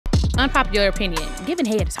Unpopular opinion. Giving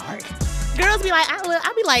head is hard. Girls be like,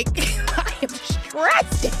 I be like, I am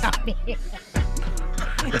stressed out here.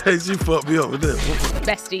 Hey, she fucked me up with this.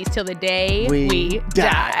 Besties till the day we die.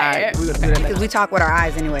 All right, we're gonna do that because we talk with our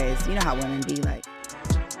eyes anyways. You know how women be like.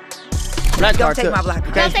 Black Don't card take touch. my black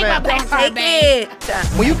card. Don't take my black card, Take it.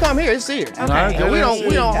 When you come here, it's serious. Okay. Nah, We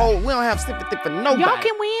don't have sympathy for nobody. Y'all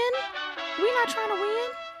can win. We not trying to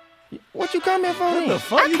win. What you come here for? What the then?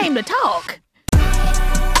 fuck? I came to talk.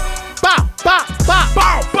 Bow, bow, bow.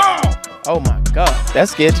 Bow, bow. Oh my God, that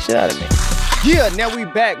scared the shit out of me. Yeah, now we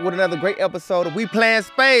back with another great episode of We Playin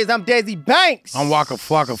Spades. I'm Desi Banks. I'm Waka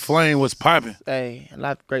Flame. What's popping? Hey, a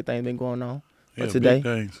lot of great things been going on. Yeah, But today, big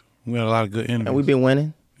things. We had a lot of good interviews. and we've been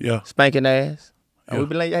winning, Yeah. spanking ass. And Yeah. we've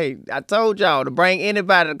been like, hey, I told y'all to bring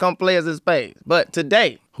anybody to come play us in spades. But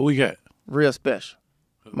today, Who we got? real special.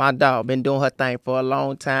 My dog been doing her thing for a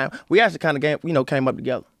long time. We actually kind of came up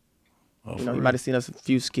together. Oh, You might have seen us a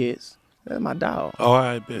few skits. That's my dog. Oh,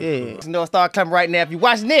 I bet. Yeah. You know, start coming right now. If you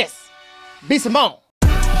watching this, be Simone.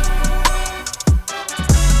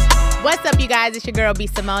 What's up, you guys? It's your girl, B.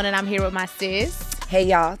 Simone, and I'm here with my sis. Hey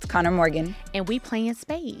y'all, it's Connor Morgan. And we playing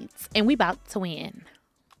spades. And we about to win.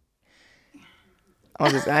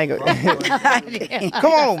 I ain't gonna.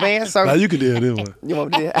 Come on, man. So, Now you can do this one. you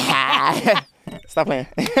want me to Stop playing.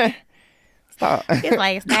 Stop. It's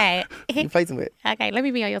like, hey. You play some with. Okay, let me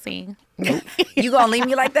be on your team. You gonna leave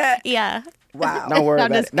me like that? Yeah. Wow. Don't worry I'm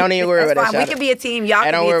about just it. Don't even worry That's about fine. that. We Shout could out. be a team. Y'all Hey,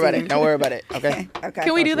 can don't be worry a about team. it. Don't worry about it. Okay. Okay.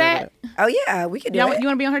 Can we do Don't worry that? about it. Oh yeah, we could do You it. want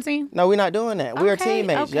to be on her team? No, we're not doing that. We're Okay,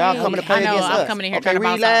 teammates. okay. Y'all coming to play I know, against I'm us. coming in here okay, trying to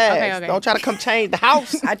bounce relax. out. Okay, okay. Don't try to come change the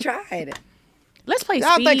house. I tried. Let's play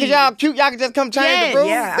Y'all speed. think 'cause y'all cute, y'all can just come change Yes. the rules?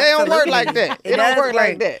 Yeah, They don't work absolutely. like that. It don't does work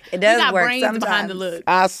like that. It You does got work brains sometimes. behind the look.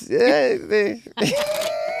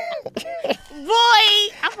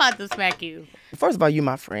 Boy, I'm about to smack you. First of all, you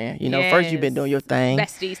my friend. You know, first you've been Yes. doing your thing.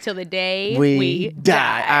 Besties till the day We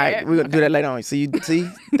die. All right, we're gonna do that later on. See,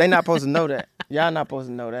 they not supposed to know that. Y'all not supposed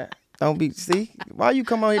to know that. Don't be, see? Why you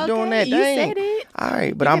come on here doing that? You Dang. said it. All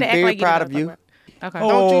right, but You I'm gotta act very like you proud know of what you. I'm talking about. Okay.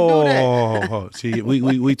 Don't you do that. Oh, see,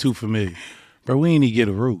 we too familiar. Bro, we ain't need to get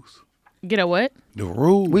the rules. Get a what? The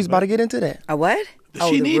rules. We was about to get into that. A what?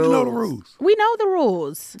 She the need to know the rules. We know the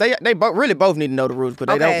rules. They really both need to know the rules, but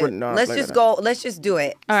they Okay, don't really know. let's just go. Let's just do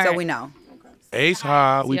it All so right. we know. Ace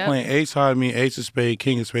high. We Yep. playing ace high. Mean ace of spade,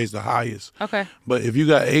 king of spades, the highest. Okay. But if you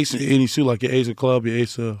got ace in any suit, like your ace of club, your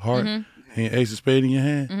ace of heart, and your ace of spade in your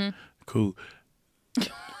hand, cool.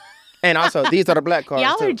 And also, these are the black cards.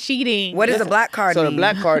 Y'all too. are cheating. What does a black card So mean? the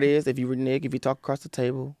black card is if you renege, if you talk across the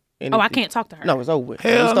table. And Oh, if I you- can't talk to her. No, it's over with.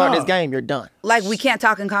 When Hell you start no. this game, you're done. Like we can't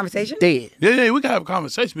talk in conversation? Dead. Yeah, we can have a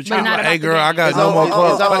conversation, but you But can not like, about hey the girl, game. I got It's no over. more It's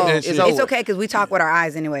clubs. over. Fuck that It's shit. over. It's okay because we talk with our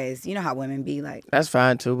eyes anyways. You know how women be like. That's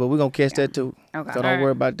fine too, but we're gonna catch that too. Okay. So don't Alright.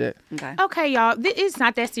 worry about that. Okay. Okay, y'all. It's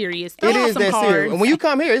not that serious. Throw It out is some that cards. serious. And when you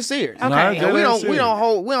come here, it's serious. Okay. Nah, And yeah, we that's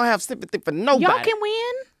don't have sympathy for nobody. Y'all can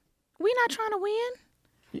win. We not trying to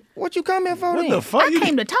win. What you come here for? What then? the fuck? I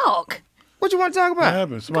came to talk. What you want to talk What about?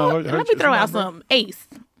 happened? Somebody hurt Let me you? throw out Somebody some ace.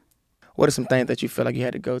 What are some things that you feel like you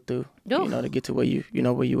had to go through, Oof. you know, to get to where you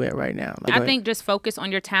know where you at right now? Like, go I ahead. think just focus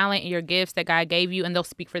on your talent and your gifts that God gave you, and they'll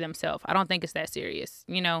speak for themselves. I don't think it's that serious.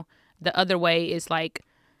 You know, the other way is like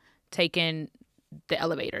taking the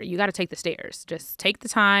elevator. You got to take the stairs. Just take the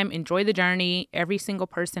time, enjoy the journey. Every single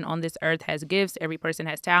person on this earth has gifts. Every person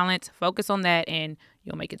has talent. Focus on that, and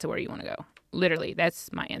you'll make it to where you want to go. Literally,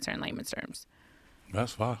 that's my answer in layman's terms.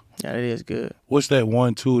 That's fine. Yeah, it is good. What's that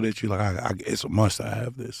one tool that you like? It's a must. I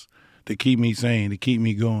have this to keep me sane, to keep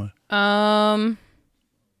me going.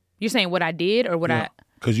 You're saying what I did or what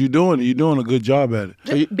Cause you're doing it. You're doing a good job at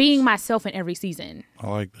it. being myself in every season. I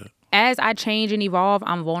like that. As I change and evolve,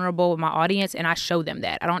 I'm vulnerable with my audience, and I show them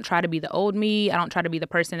that. I don't try to be the old me. I don't try to be the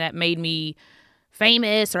person that made me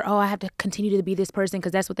famous or, oh, I have to continue to be this person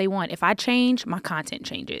because that's what they want. If I change, my content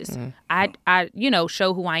changes. I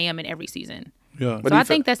show who I am in every season. Yeah. But So I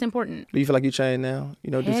think that's important. Do you feel like you changed now?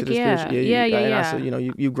 You know, due to Heck the yeah. spiritual. Yeah, and yeah. also, you know,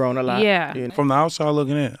 you've grown a lot. Yeah. You know? From the outside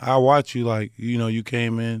looking in, I watch you like, you know, you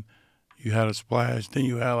came in, you had a splash, then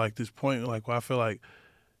you had like this point like where I feel like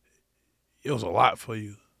it was a lot for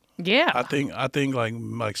you. Yeah. I think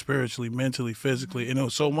like spiritually, mentally, physically, and it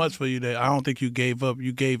was so much for you that I don't think you gave up.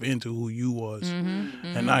 You gave into who you was,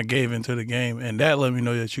 and not gave into the game, and that let me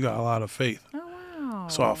know that you got a lot of faith. Oh, wow.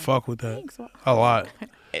 So I fuck with that Thanks. a lot.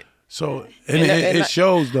 So and and it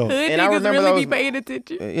shows though. Hood And I niggas remember really be those- paying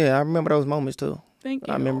attention. Yeah, I remember those moments too. Thank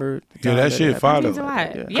you. I remember. the Yeah, time that shit happened. fire Means though. a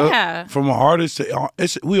lot. Yeah. Yeah. From an artist to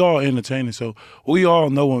we all entertaining, so we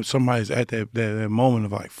all know when somebody's at that moment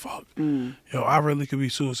of like, fuck, yo, I really could be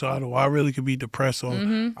suicidal, I really could be depressed, or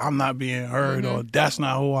I'm not being heard, or that's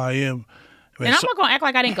not who I am. And I'm not gonna act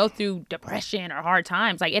like I didn't go through depression or hard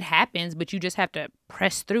times. Like, it happens, but you just have to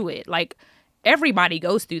press through it. Like, everybody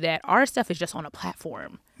goes through that. Our stuff is just on a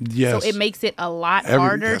platform. Yes. So it makes it a lot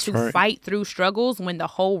harder to fight through struggles when the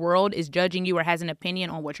whole world is judging you or has an opinion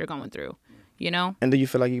on what you're going through. You know? And do you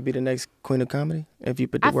feel like you'd be the next queen of comedy if you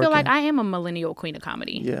put the work in? I feel like I am a millennial queen of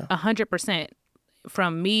comedy. Yeah. 100%.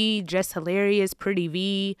 From me, Just Hilarious, Pretty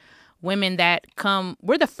V, women that come.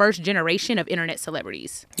 We're the first generation of internet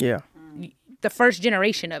celebrities. Yeah. The first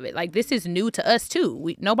generation of it. Like, this is new to us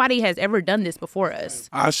too. Nobody has ever done this before us.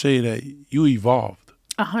 I say that you evolved.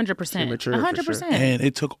 100%. 100%. And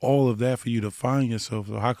it took all of that for you to find yourself.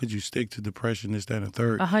 So how could you stick to depression, this, that, and the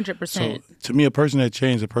third? 100%. So to me, a person that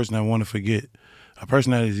changed, a person that want to forget, a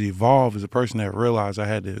person that has evolved is a person that realized I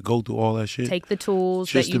had to go through all that shit. Take the tools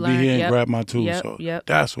just that you to be here and Yep. grab my tools. Yep. So Yep.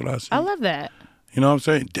 that's what I see. I love that. You know what I'm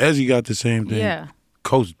saying? Desi got the same thing. Yeah.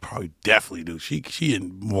 Coach probably definitely do. She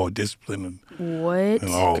in more discipline What? than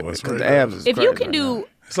all of us. Because Right the now. abs is If you crazy can right do now.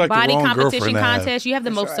 It's like the body wrong competition girlfriend to have. contest, you have the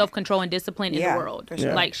most sure. self-control and discipline in Yeah, the world. for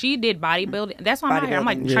sure. Like, she did bodybuilding. That's why I'm out here. I'm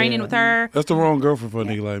like Bodybuilding. training with her. That's the wrong girlfriend for a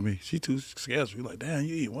nigga like me. She too scared. You're like, damn,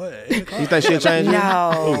 you eat what? You think she'll change you? No.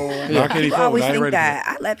 I can't eat People food. always I ain't think ready for that.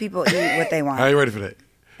 I let people eat what they want. I ain't ready for that.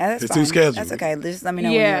 Yeah, that's It's fine. too scheduled. That's okay. Just let me know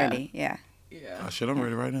Yeah. when you're ready. Yeah. Oh, shit, I'm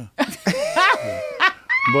ready right now.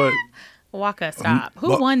 But Waka, stop. Who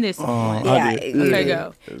but- won this one? I Yeah. did. Okay,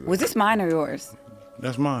 go. Was this mine or yours?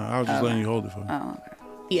 That's mine. I was just letting you hold it for me. Oh, okay.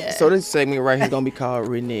 Yeah. So this segment right here is gonna be called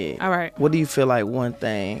Renege. All right. What do you feel like one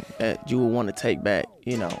thing that you would want to take back?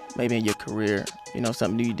 You know, maybe in your career. You know,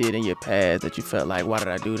 something you did in your past that you felt like, why did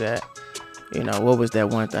I do that? You know, what was that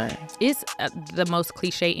one thing? It's the most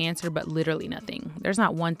cliche answer, but literally nothing. There's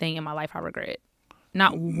not one thing in my life I regret.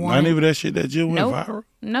 Not one. Not even that shit that just went Nope. viral.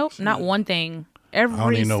 Nope, not one thing. don't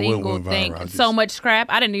Every even know what single went viral. thing. I just- So much crap.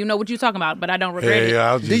 I didn't even know what you were talking about, but I don't regret it.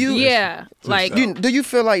 I was Do you- Yeah, like Do you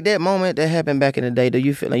feel like that moment that happened back in the day? Do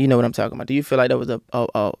you feel like, you know what I'm talking about? Do you feel like that was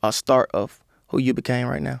a start of who you became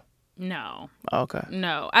right now? no, Okay.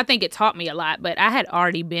 no. I think it taught me a lot, but I had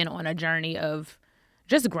already been on a journey of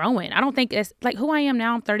just growing. I don't think it's like who I am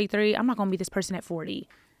now. I'm 33. I'm not gonna be this person at 40,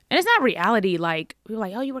 and it's not reality. Like people are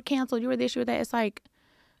like, oh, you were canceled, you were this, you were that. It's like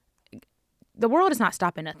the world is not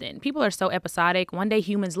stopping nothing. People are so episodic. One day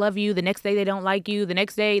humans love you. The next day they don't like you. The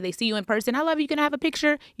next day they see you in person. I love you. Can I have a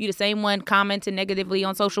picture? You the same one commenting negatively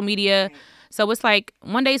on social media. So it's like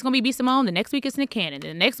one day it's going to be Simone. The next week it's Nick Cannon.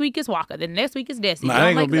 The next week it's Waka. The next week it's Desi. Nah, it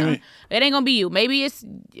ain't gonna be me. It ain't going to be you. Maybe it's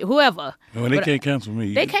whoever. Well, they But can't cancel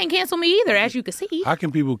me. They can't cancel me either, as you can see. How can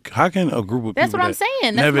a group of people That's what I'm that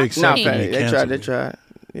saying. That's never my accept point. me They cancel tried. me? They tried.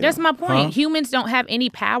 Yeah. That's my point. Huh? Humans don't have any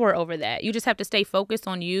power over that. You just have to stay focused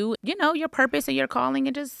on you know, your purpose and your calling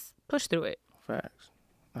and just push through it. Facts.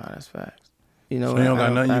 Nah, that's facts. You know, So you don't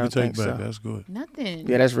got nothing I you can don't take think back. so. That's good. Nothing.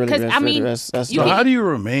 Yeah, that's really. 'Cause, That's I really, mean, that's you So can- how do you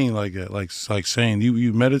remain like that? Like saying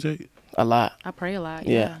you meditate? a lot. I pray a lot.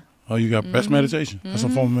 Yeah. Yeah. Oh, you got that's meditation. That's a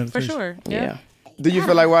form of For meditation. sure. Yeah. Yeah. Do you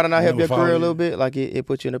feel like why didn't I help Never your career follow a you. little bit? Like it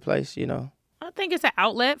put you in a place, you know? I think it's an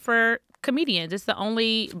outlet for comedians. It's the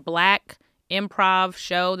only black improv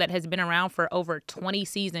show that has been around for over 20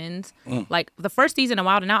 seasons. Like the first season of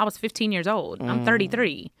Wild 'N Out, I was 15 years old. I'm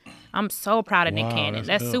 33. I'm so proud of Nick Wow, Cannon. that's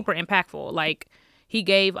That's dope. super impactful. Like he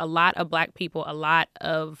gave a lot of black people a lot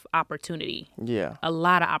of opportunity. Yeah. A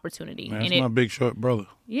lot of opportunity. Man, that's and my big short brother.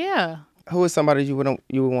 yeah. Who is somebody you would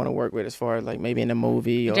want to work with as far as like maybe in a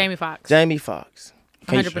movie or Jamie Foxx. Jamie Foxx.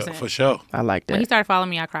 100%. For sure. I like When he that. started following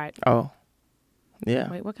me, I cried. Oh. Yeah.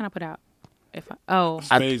 Wait, what can I put out? Oh,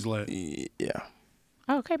 Spades like Yeah.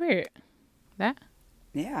 okay, period. That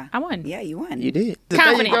Yeah. I won. Yeah, you won. You did.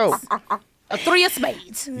 There you go. Confidence. A 3 of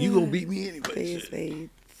spades. you gonna beat me anyway. Spades, shit. spades.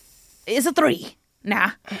 It's a 3.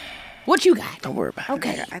 Nah. What you got? Don't worry about it.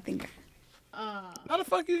 Okay. I think How the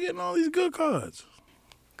fuck you getting all these good cards?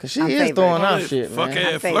 Cause she I'm is favored. throwing All out this shit, fuck man.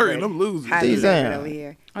 ass I'm flirting. favored. I'm losing. highly These favored ain't. over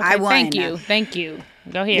here. Okay, I won. Thank you. Thank you.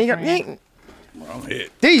 Go ahead. You friend. ain't- I'm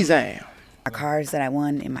hit. These ain't. The cards that I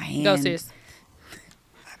won in my hand. Go, sis.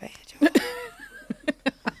 My bad, y'all.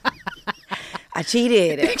 I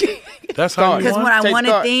cheated. That's how you Because won? when I Take the wanted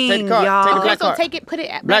card. Take the things, card. Take the y'all. black Okay, so card. take it, put it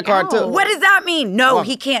at Black card, too. out. What does that mean? No, Well,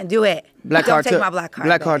 he can't do it. Black Don't card take too. my black card.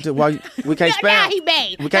 Black card too. Why we can't spam? Now he bad.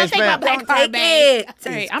 We Don't can't take my spam. black Don't card, take babe. it.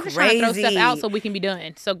 All right, It's I'm just trying to throw stuff crazy. out so we can be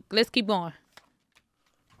done. So let's keep going.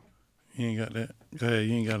 You ain't got that. Go ahead.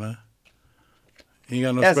 You ain't got none. You ain't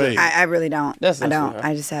got no That's it. spade. I really don't. That's I it, don't. sweetheart.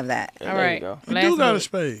 I just have that. All There right. you go. You Last do got a move.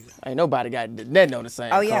 spade. Ain't nobody got that on the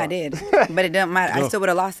same. Oh yeah, I card. did. But it doesn't matter. I Go. still would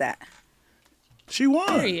have lost that. She won.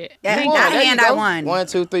 Period. Yeah, Thank that God. There you hand go. I won. 1,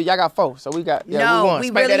 2, 3. Y'all got 4. So we got. Yeah, No, we won. we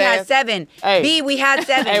Spank really that had ass. 7. Hey. B, we had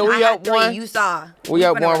 7. Hey, we I had up 3. 1. You saw. We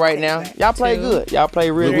up 1 right now. Y'all play 2. good. Y'all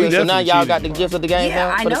play real We good. So now definitely y'all got the cheated. gift of the game Yeah,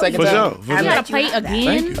 now I for the know second you For time. sure. For I sure. You gotta let you play have that. again.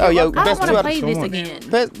 Thank you. Oh, yo, I don't best want 2 to out play so this much.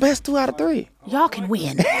 again. best 2 out of 3. Y'all can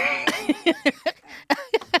win.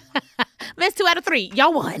 Best 2 out of 3.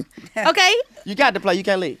 Y'all won. Okay? You got to play. You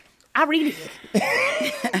can't leave. I read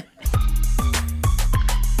it.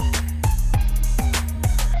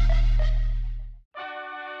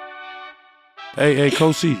 Hey,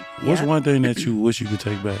 Coach C, what's Yeah. one thing that you wish you could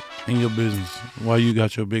take back in your business while you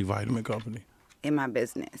got your big vitamin company? In my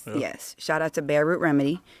business, yes. Shout out to Bare Root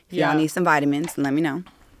Remedy. If Yeah. y'all need some vitamins, let me know.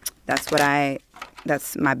 That's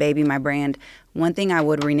my baby, my brand. One thing I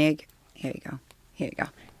would renege. Here you go.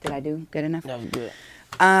 Did I do good enough? That was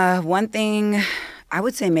good. One thing I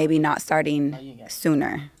would say maybe not starting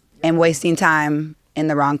sooner and wasting time in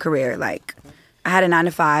the wrong career. Like I had a 9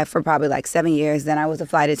 to 5 for probably like 7 years. Then I was a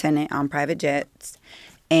flight attendant on private jets.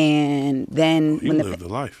 And then You lived the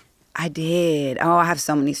life. I did. Oh, I have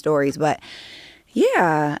so many stories, but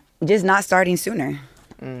yeah, just not starting sooner.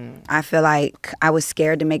 I feel like I was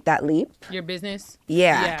scared to make that leap. Your business?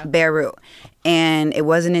 Yeah, Bare Root. And it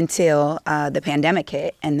wasn't until the pandemic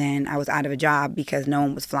hit, and then I was out of a job because no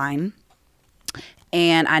one was flying.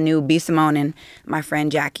 And I knew B. Simone and my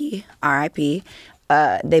friend Jackie, R.I.P.,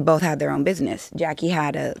 they both had their own business. Jackie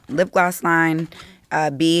had a lip gloss line.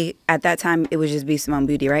 B, at that time, it was just B. Simone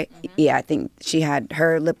Beauty, right? Yeah, I think she had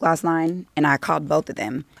her lip gloss line, and I called both of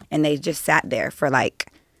them, and they just sat there for like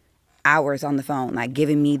hours on the phone, like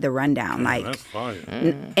giving me the rundown. Like, That's fire.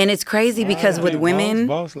 and it's crazy because with women,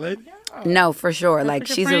 Boss lady. no, for sure. Like put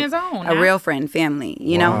your she's friends on, a huh? real friend, family.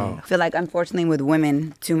 You know, Wow. I feel like unfortunately with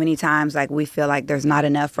women, too many times like we feel like there's not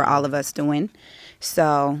enough for all of us to win.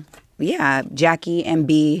 So yeah, Jackie and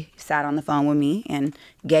B sat on the phone with me and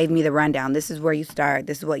gave me the rundown. This is where you start.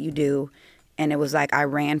 This is what you do, and it was like I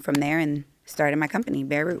ran from there and started my company,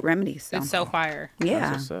 Bare Root Remedies. So It's so fire.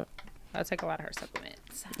 yeah, What's up? I'll take a lot of her supplements.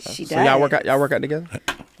 she does. So y'all work out together?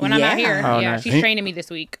 When I'm not Yeah. here, Oh, yeah, nice. she's training me this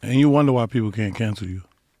week. And you wonder why people can't cancel you.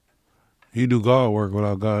 You do God work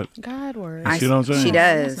without God. God word. See what I'm saying? She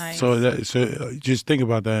does. That's nice. So just think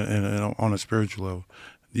about that and on a spiritual level.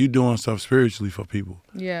 You doing stuff spiritually for people.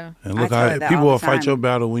 Yeah. And I look tell how her that people all will the fight time. your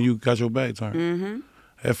battle when you got your back turned. Mm-hmm.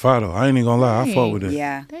 That fight though, I ain't even gonna lie, I fought with it.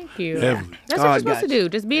 Yeah. Thank you. Definitely. That's God what you're supposed got to do.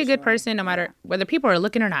 Just be a good person no matter whether people are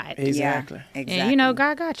looking or not. Exactly. Yeah, exactly. And you know,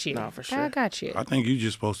 God got you. No, for sure. God got you. I think you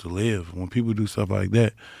just supposed to live. When people do stuff like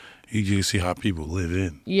that, you just see how people live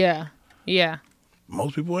in. Yeah. Yeah.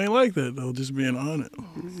 Most people ain't like that though, just being honest.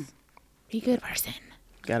 Be a good person.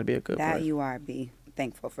 Gotta be a good That person. you are, B.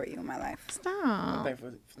 Thankful for you in my life. Stop.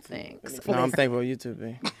 Thankful. Thanks. No, I'm thankful for you too,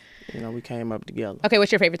 B. You know, we came up together. Okay,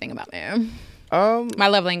 what's your favorite thing about me? My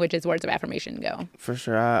love language is words of affirmation. Go. For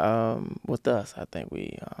sure. I with us, I think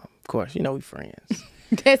we of course, you know, we friends.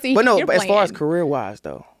 Desi, But no, you're as far as playing. career wise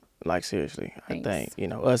though, like seriously, Thanks. I think, you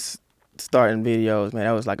know, us starting videos, man,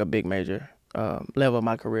 that was like a big major level of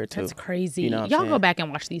my career too. That's crazy. You know what I'm Y'all saying? go back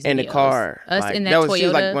and watch these In videos. the car. Us like, in that was, Toyota. She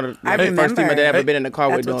was like one of the I first people that remember. ever been in the car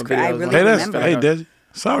with That's doing what's videos. really Hey, that's remember. Desi.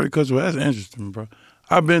 Sorry, Coach, that's interesting, bro.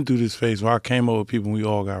 I've been through this phase where I came up with people and we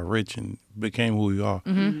all got rich and became who we are.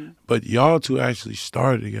 Mm-hmm. But y'all two actually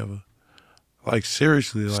started together. Like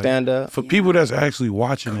seriously, like Stand up. for people that's actually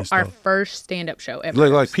watching this Our stuff. first stand-up show ever.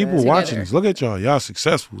 Like people Together. watching this. Look at y'all. Y'all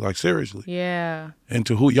successful. Like seriously. Yeah.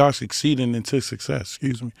 Into who y'all succeeding into success.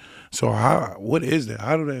 Excuse me. So what is that?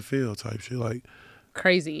 How do that feel? Type shit. Like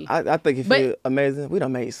Crazy. I think it But- feel amazing. We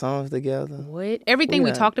done made songs together. What? Everything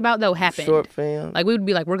we Yeah. talked about though happened. Short film. Like we would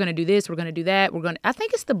be like, we're gonna do this, we're gonna do that, I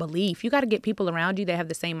think it's the belief. You got to get people around you that have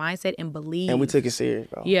the same mindset and believe. And we took it serious,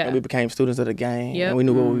 bro. Yeah. And we became students of the game. Yep. And we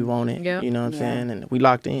knew what we wanted. Yep. You know what I'm Yeah. saying? And we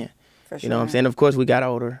locked in. For You know what I'm sure. saying? Of course, we got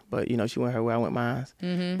older, but, you know, she went her way, I went mine.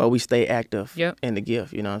 But we stay active Yep. in the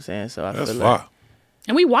gift, you know what I'm saying? So I that's feel fire. like.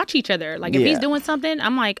 And we watch each other. Like if he's Yeah. doing something,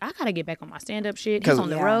 I'm like, I gotta get back on my stand-up shit. He's 'Cause on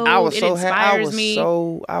the Yeah. road. I was it so inspires me.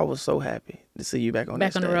 I was so happy to see you back on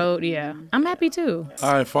Back that on the stage. road, yeah. I'm happy too.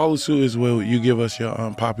 All right, follow suit as well. You give us your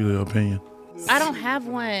unpopular opinion. I don't have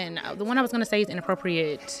one. The one I was gonna say is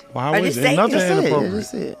inappropriate. Wow, I is just it? say- Nothing just say it, inappropriate.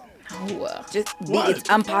 That's it. No. Just be, it's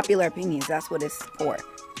unpopular opinions. That's what it's for.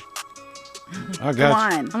 I Come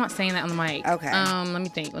got you. on. I'm not saying that on the mic. Okay. Let me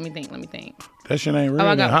think. That shit ain't real. Oh,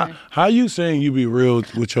 I then. got one. How you saying you be real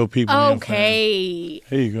with your people? and your fans? Okay.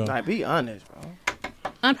 Here you go. Like, be honest, bro.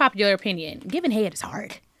 Unpopular opinion. Giving head is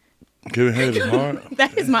hard. Giving head is hard.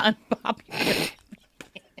 That is my unpopular.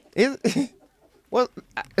 Is well,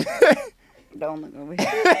 Don't look over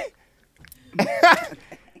here.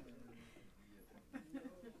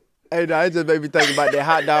 Hey, no, it just made me think about that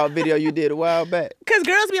hot dog video you did a while back. Cause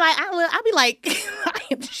girls be like, I be like, I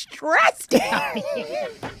am stressed out here.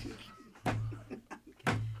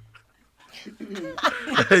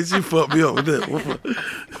 Hey, she fucked me up with that.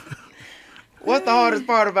 What's the hardest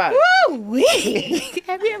part about it? Woo-wee.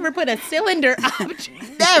 Have you ever put a cylinder up?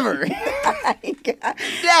 Never.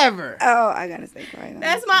 Never. Oh, I gotta stay quiet.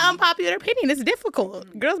 That's my unpopular opinion. It's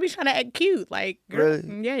difficult. Girls be trying to act cute. Like, Really?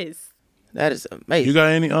 Yes. That is amazing. You got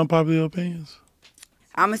any unpopular opinions?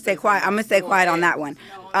 I'm gonna stay quiet. I'm gonna stay quiet on that one.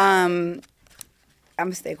 I'm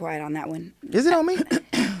gonna stay quiet on that one. Is it on me?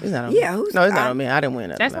 It's not on Yeah, me. who's- No, it's not on me. I didn't win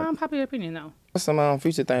that. That's my unpopular opinion, though. What's some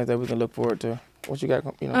future things that we can look forward to? What you got,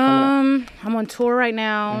 coming up? I'm on tour right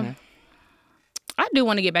now. I do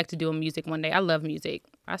want to get back to doing music one day. I love music.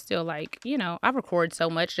 I still like, I record so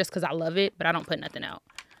much just because I love it, but I don't put nothing out.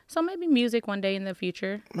 So maybe music one day in the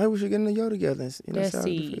future. Maybe we should get in the yo together. And, Let's see how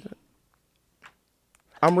we see. feel.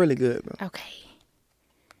 I'm really good, bro. Okay.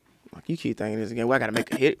 Like, you keep thinking this again. Well, I gotta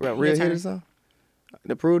make a hit, a real Your hit or turn. something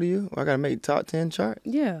to prove to you. I gotta make top 10 chart.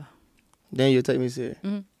 Yeah. Then you'll take me serious.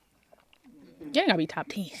 You ain't gotta be top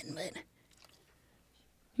 10, but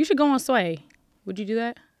you should go on Sway. Would you do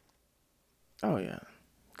that? Oh yeah,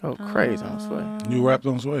 go crazy on Sway. You rapped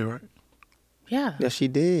on Sway, right? Yeah. Yeah, she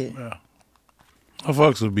did. Yeah. I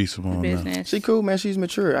fucks with B Simone, man. Business. She cool, man. She's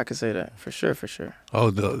mature. I can say that for sure, for sure.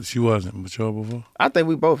 Oh, she wasn't mature before? I think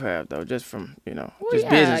we both have though, just from Well, just yeah,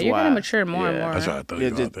 business you're wise. gonna mature more and more. That's what I thought Yeah,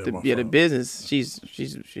 you just were out the, there, yeah, the motherfucker. business. She's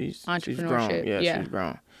grown. Entrepreneurship, Yeah, yeah. she's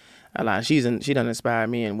grown. I like she done inspired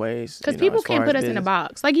me in ways. Because people can't put us in a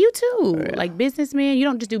box. Like you too. Yeah. Like businessmen, you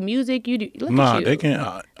don't just do music. You do. Look Nah, at you. they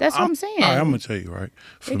can't. That's what I'm saying. All right, I'm gonna tell you, right?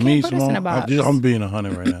 For They me, can't put us in a Simone, box. I'm being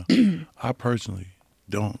 100 right now. I personally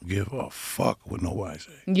don't give a fuck what nobody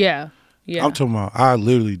say. Yeah. Yeah. I'm talking about. I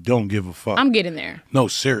literally don't give a fuck. I'm getting there. No,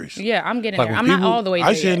 serious. Yeah, I'm getting Like there. when I'm not people- all the way there.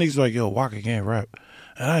 I see yet. niggas like, yo, Waka can't rap.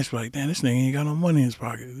 And I just be like, damn, this nigga ain't got no money in his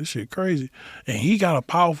pocket. This shit crazy. And he got a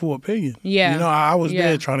powerful opinion. Yeah. You know, I was Yeah.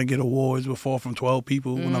 there trying to get awards before from 12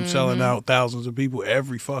 people when I'm selling out thousands of people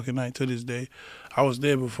every fucking night to this day. I was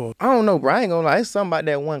there before. I don't know, bro. I ain't gonna lie. It's something about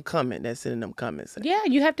that one comment that's in them comments. Yeah,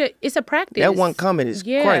 you have to. It's a practice. That one comment is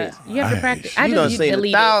yeah, crazy. you have I to practice. hate I You just done seen a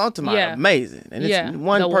delete thousand. I'm it. talking about Yeah. amazing. And it's Yeah.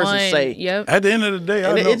 one The person say. Yep. At the end of the day, I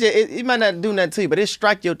And know. it might not do nothing to you, but it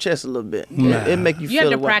strike your chest a little bit. It make you You feel have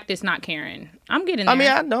to away. practice not caring. I'm getting there. I mean,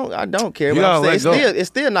 I don't care. You But I'm gotta saying let go. it's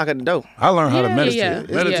still knocking the door. I learned how to Yeah, meditate.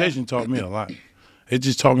 yeah. Meditation taught me a lot. It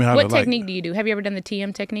just taught me how what to like. technique do you do? Have you ever done the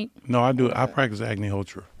TM technique? No, I do. I practice Agni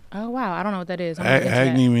Hotra. Oh wow, I don't know what that is. I'm gonna get into that.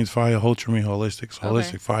 Agni means fire. Hotra means holistic. It's holistic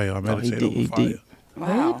Okay. fire. I meditate he over fire. deep.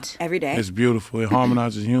 Wow. What? Every day. It's beautiful. It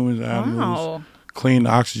harmonizes humans, animals, Wow. clean the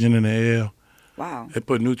oxygen in the air. Wow. It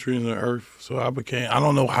put nutrients in the earth. So I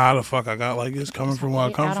don't know how the fuck I got like this coming from where I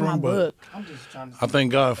Get come out of my from, but book. I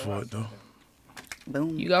thank God for it though.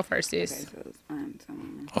 Boom. You go first, sis. Okay, so it's fine,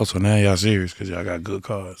 so- Also, now y'all serious because y'all got good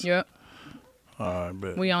cards. Yep, All right,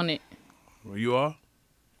 bet. we on it. Well, you are?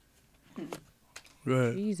 Go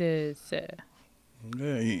ahead. Jesus.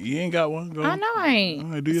 Yeah, you ain't got one. Go I know I ain't. All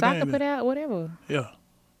right, do your so I thing can put then. out whatever. Yeah.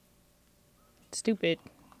 Stupid.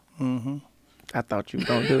 I thought you was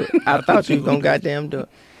gonna do it. I thought you was gonna goddamn do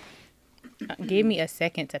it. Give me a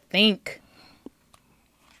second to think.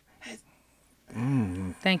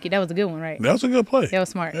 Thank you. That was a good one, right? That was a good play. That was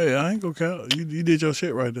smart. Hey, I ain't gonna count. You did your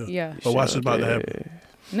shit right there. Yeah. But watch what's about to happen.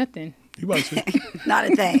 Nothing. You about to see. Not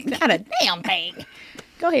a thing. Not a damn thing.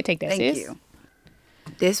 Go ahead, take that, Thank sis. you.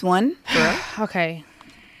 This one. Okay.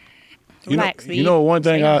 You know, Relax, you know one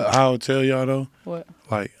thing Say I'll tell y'all though? What?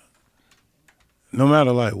 Like, no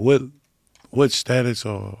matter like what status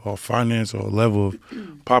or finance or level of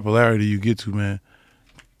popularity you get to, man,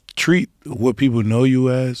 treat what people know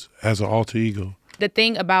you as an alter ego. The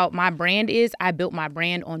thing about my brand is I built my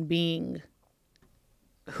brand on being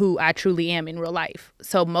who I truly am in real life.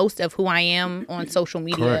 So most of who I am on social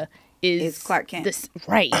media Correct. is It's Clark Kent.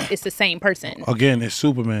 Right. It's the same person. Again, it's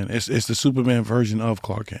Superman. It's the Superman version of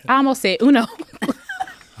Clark Kent. I almost said Uno.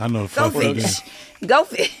 I know the Go fuck you fish. didn't. Go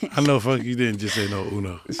fish. I know the fuck you didn't just say no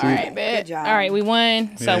Uno. All right, bet. job. All right, we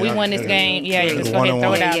won. So Yeah, we I- won this yeah, game. Yeah, yeah. just go ahead and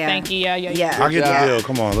throw it 1-on-1. out. Yeah. Thank you. Yeah. Yeah. I get job. the deal.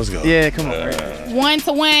 Come on, let's go. Yeah, come on. 1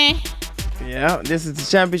 to win. Yeah, this is the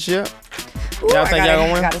championship. Ooh, Y'all I think y'all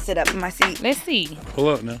gonna win? gotta sit up in my seat. Let's see. Pull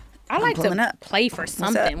up now. I like pulling to up. play for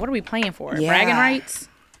something. up? What are we playing for? Yeah. Bragging rights?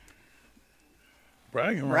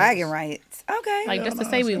 Bragging rights. Bragging rights. Okay. Like just to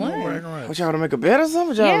say we won. Bragging rights. What y'all to make a bet or something?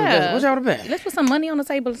 What y'all to Yeah. bet? What y'all to bet? Let's put some money on the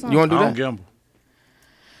table or something. You want I to do don't that? gamble.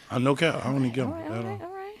 I no cap. I don't need gamble. All right.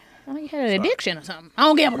 Sound like you had an addiction or something. I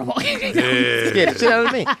don't gamble no more. Yeah. Scared the shit out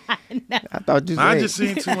of me. I thought you I said. just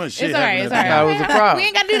seen too much shit. It's all right. happening It's at all the right. house. That was a problem. We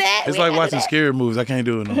ain't got to do that. It's like watching scary movies. I can't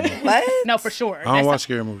do it no more. What? No, for sure. I don't watch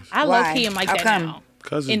scary movies. I Why? low key am like How that come? now.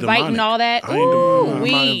 Cause it's Inviting demonic. all that. I ain't demonic. I'm Ooh, not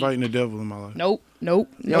wee. inviting the devil in my life. Nope. You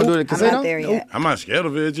don't do it at the I'm casino? not there yet. I'm not scared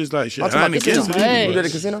of it. It's just like shit. I'm talking I about ain't casino. against it. Too either, You but- do it at the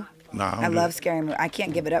casino? Nah, I love scary movies. I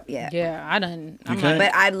can't give it up yet. Yeah, I done. I'm can't?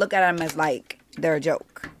 like, But I look at them as like they're a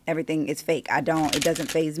joke. Everything is fake. It doesn't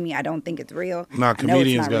faze me. I don't think it's real. Nah, I know it's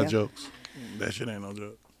comedians not got real. jokes. That shit ain't no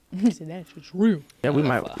joke. he said that shit's real. Yeah, we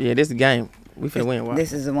might. Yeah, this is the game. We finna win. Wow.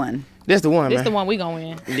 This is the one. This the one, This man. the one we gonna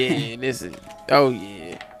win. Yeah, this is. Oh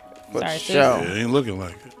yeah. For Sorry, sis. sure. Yeah, it ain't looking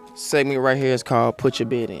like it. Segment right here is called "Put Your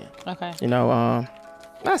Bid In." Okay. You know,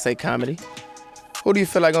 I say comedy. Who do you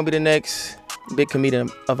feel like gonna be the next big comedian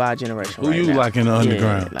of our generation? Who right you now? like in the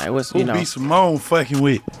underground? Yeah, like what's Who you know? be Simone fucking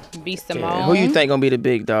with? B yeah, Simone. who you think gonna be the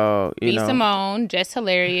big dog? You B know, Simone, Jess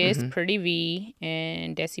Hilarious, Pretty V,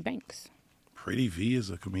 and Desi Banks. Pretty V is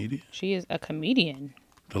a comedian. She is a comedian.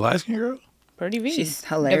 The light skin girl? Pretty V. She's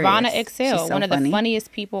hilarious. Ivana She's Excel, so one of the funny.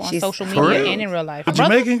 funniest people on She's social for media real? and in real life. A Her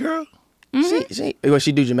brother- Jamaican girl?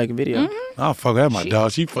 she do Jamaican video. Oh, fuck, that's my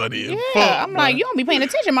dog. She funny as Yeah, fuck. I'm like, you don't be paying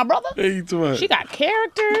attention, my brother. Hey, too much. She got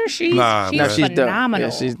character. She's Nah, she's bruh. She's dope. phenomenal.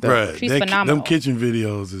 Yeah, she's dope. Bruh, She's them phenomenal. kitchen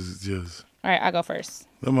videos is just... All right, I go first.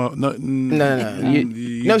 Them all, no, No.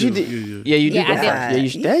 No, she did. Yeah, you did Yeah, go I first.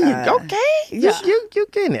 did. Yeah, you there you go. Okay. You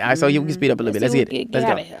getting it. All right, so you can speed up a little bit. Let's get it. Let's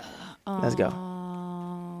outta go. here. Let's go.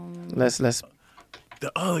 Let's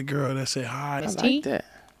The other girl that said hi. Miss like T? that.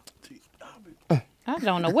 I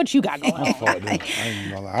don't know what you got going on. Fuck them. I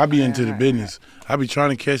ain't gonna lie. I be into the business. I be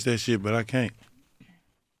trying to catch that shit, but I can't.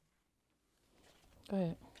 Go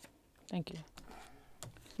ahead. Thank you.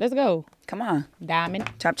 Let's go. Come on. Diamond.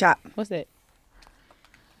 Chop, chop. What's that?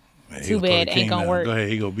 Man, he Too gonna throw bad the ain't king gonna down. work. Go ahead,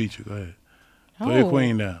 he gonna beat you. Go ahead. Throw your Oh,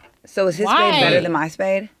 queen down. So is his Why? spade better than my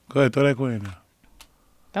spade? Go ahead, throw that queen down.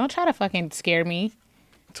 don't try to fucking scare me.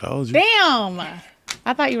 Told you. Damn.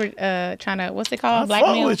 I thought you were trying to, what's it I called? fought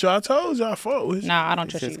Blackmail? with you. I told you I fought with you. Nah, I don't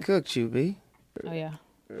trust Just you. cooked you, B. Oh, yeah.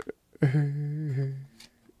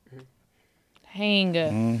 Hang.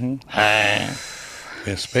 Yeah,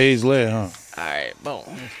 spades led, huh? All right, boom.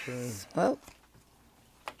 Well,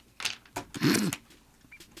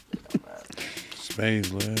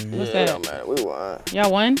 Spades led. What's Yeah, that? man, we won.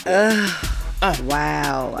 Y'all won?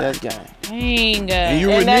 wow. That's game. Hang. And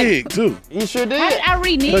you And that- reneged, too. You sure did. How did I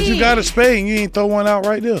renege? Because you got a spade and you ain't throw one out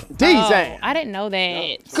right there. Decent. I didn't know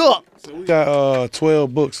that. Cook. We got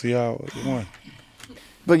 12 books, y'all. One.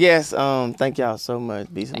 But yes, thank y'all so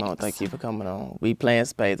much, B Simone. Thank you for coming on. We playing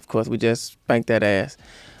spades. Of course, we just spanked that ass.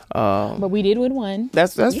 But we did win one.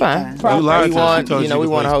 That's fine. You lied We to us. won. You told You know, we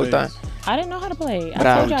could won the play whole spades. thing. I didn't know how to play. I But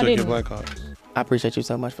I- told You y'all took your didn't. black card. I appreciate you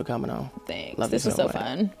so much for coming on. Thanks. Love This you was so much.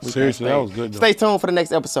 fun. Seriously, that was good, though. Stay tuned for the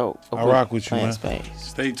next episode. Of I We rock with you, Playin man. Spades.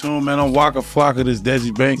 Stay tuned, man. I'm Waka Flocka. This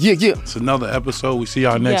Desi Banks. Yeah. It's another episode. We see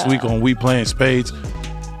y'all next Yeah. week on We Playin Spades.